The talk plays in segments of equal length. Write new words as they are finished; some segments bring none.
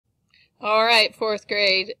All right, fourth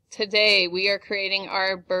grade. Today we are creating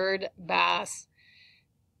our bird bath.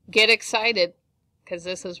 Get excited because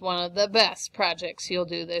this is one of the best projects you'll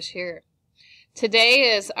do this year.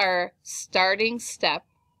 Today is our starting step,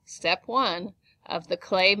 step 1 of the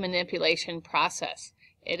clay manipulation process.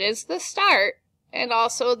 It is the start and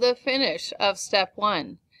also the finish of step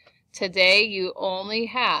 1. Today you only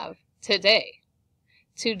have today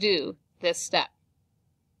to do this step.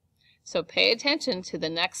 So pay attention to the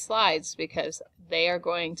next slides because they are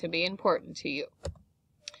going to be important to you.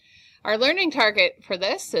 Our learning target for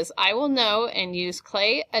this is I will know and use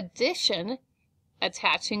clay addition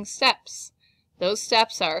attaching steps. Those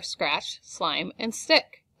steps are scratch, slime, and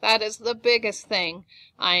stick. That is the biggest thing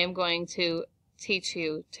I am going to teach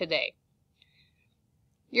you today.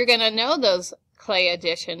 You're going to know those clay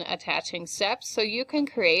addition attaching steps so you can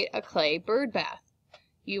create a clay bird bath.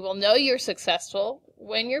 You will know you're successful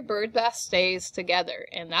when your bird bath stays together,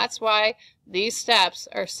 and that's why these steps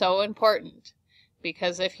are so important.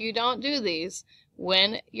 Because if you don't do these,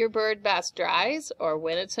 when your bird bath dries or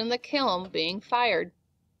when it's in the kiln being fired,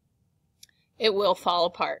 it will fall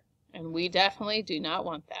apart, and we definitely do not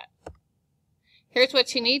want that. Here's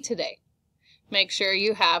what you need today. Make sure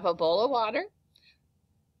you have a bowl of water,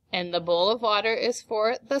 and the bowl of water is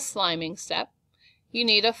for the sliming step. You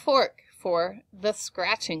need a fork for the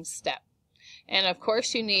scratching step. And of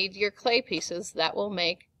course you need your clay pieces that will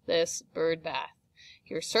make this bird bath.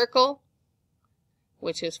 Your circle,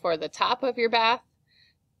 which is for the top of your bath,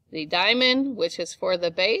 the diamond, which is for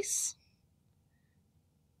the base,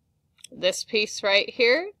 this piece right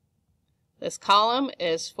here, this column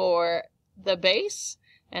is for the base,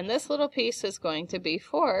 and this little piece is going to be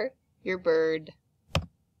for your bird.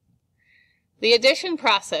 The addition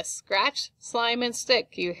process, scratch, slime, and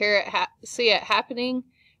stick. You see it happening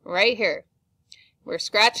right here. We're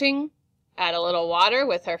scratching, add a little water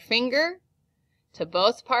with our finger to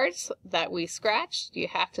both parts that we scratched. You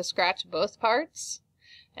have to scratch both parts,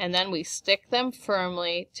 and then we stick them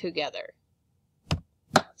firmly together.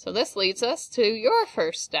 So this leads us to your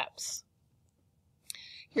first steps.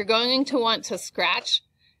 You're going to want to scratch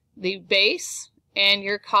the base and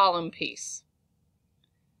your column piece.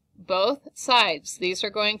 Both sides, these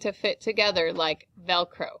are going to fit together like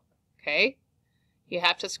Velcro, okay? You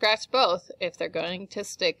have to scratch both if they're going to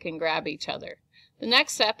stick and grab each other. The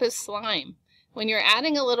next step is slime. When you're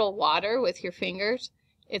adding a little water with your fingers,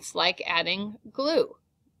 it's like adding glue,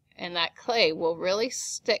 and that clay will really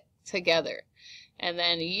stick together. And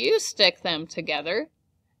then you stick them together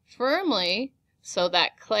firmly so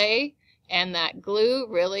that clay and that glue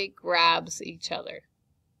really grabs each other.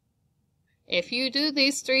 If you do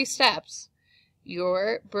these 3 steps,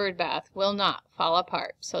 your bird bath will not fall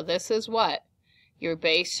apart. So this is what your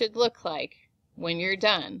base should look like when you're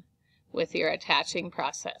done with your attaching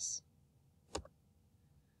process.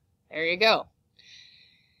 There you go.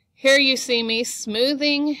 Here you see me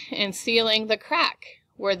smoothing and sealing the crack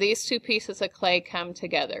where these 2 pieces of clay come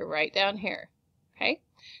together, right down here. Okay?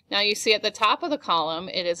 Now you see at the top of the column,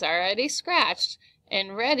 it is already scratched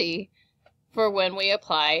and ready for when we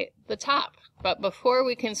apply the top. But before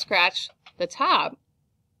we can scratch the top,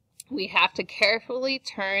 we have to carefully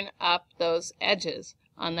turn up those edges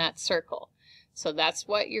on that circle. So that's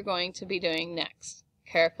what you're going to be doing next.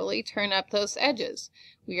 Carefully turn up those edges.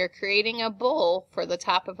 We are creating a bowl for the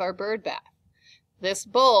top of our bird bath. This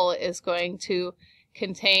bowl is going to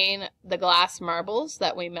contain the glass marbles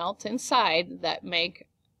that we melt inside that make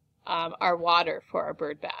our water for our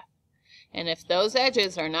bird bath. And if those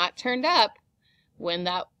edges are not turned up, when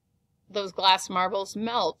those glass marbles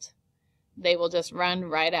melt, they will just run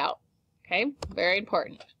right out. Okay, very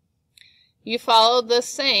important. You follow the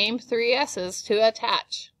same 3 S's to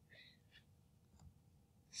attach.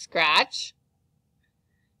 Scratch.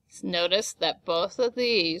 Notice that both of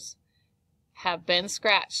these have been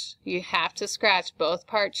scratched. You have to scratch both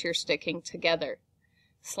parts you're sticking together.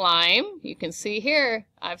 Slime, you can see here,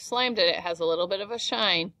 I've slimed it. It has a little bit of a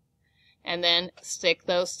shine. And then stick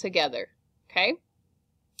those together. Okay?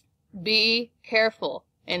 Be careful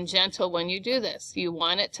and gentle when you do this. You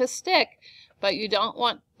want it to stick, but you don't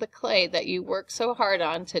want the clay that you work so hard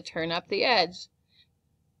on to turn up the edge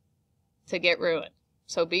to get ruined.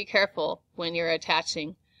 So be careful when you're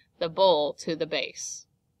attaching the bowl to the base.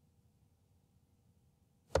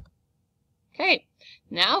 Okay,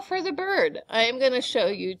 now for the bird. I am going to show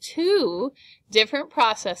you 2 different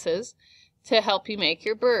processes to help you make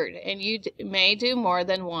your bird, and you may do more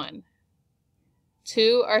than 1.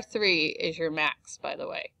 2 or 3 is your max, by the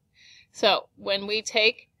way. So when we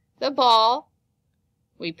take the ball,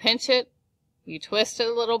 we pinch it, you twist it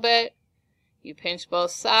a little bit, you pinch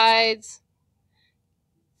both sides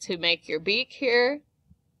to make your beak here.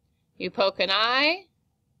 You poke an eye.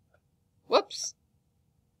 Whoops.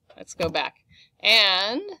 Let's go back.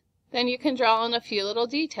 And then you can draw in a few little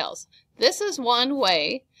details. This is one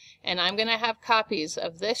way, and I'm going to have copies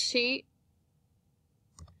of this sheet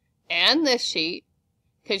and this sheet,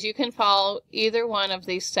 because you can follow either one of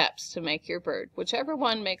these steps to make your bird, whichever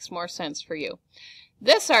one makes more sense for you.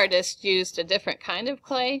 This artist used a different kind of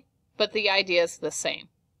clay, but the idea is the same.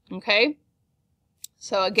 Okay?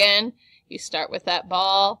 So again, you start with that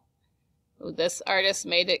ball. This artist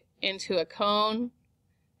made it into a cone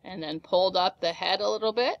and then pulled up the head a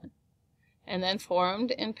little bit and then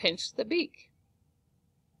formed and pinched the beak.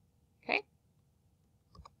 Okay?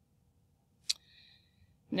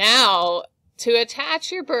 Now, to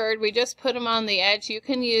attach your bird, we just put them on the edge. You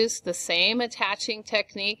can use the same attaching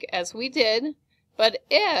technique as we did, but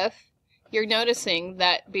if you're noticing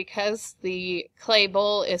that because the clay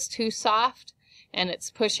bowl is too soft and it's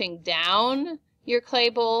pushing down your clay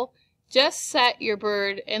bowl, just set your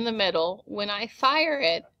bird in the middle. When I fire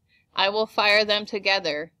it, I will fire them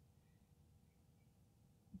together,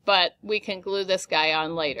 but we can glue this guy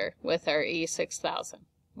on later with our E6000.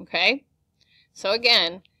 Okay? So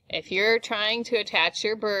again, if you're trying to attach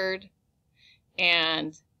your bird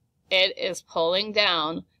and it is pulling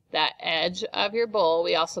down that edge of your bowl,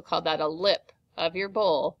 we also call that a lip of your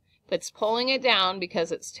bowl, if it's pulling it down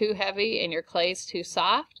because it's too heavy and your clay is too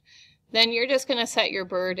soft, then you're just going to set your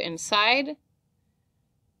bird inside,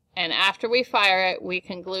 and after we fire it, we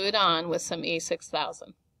can glue it on with some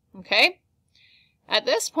E6000. Okay? At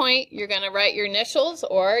this point, you're going to write your initials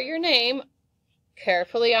or your name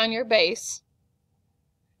carefully on your base,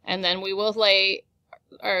 and then we will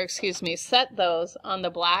set those on the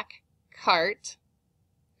black cart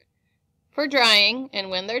for drying, and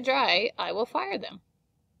when they're dry, I will fire them.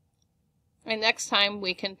 And next time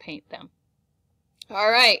we can paint them. All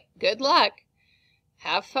right, good luck,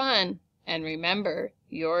 have fun, and remember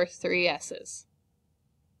your 3 S's.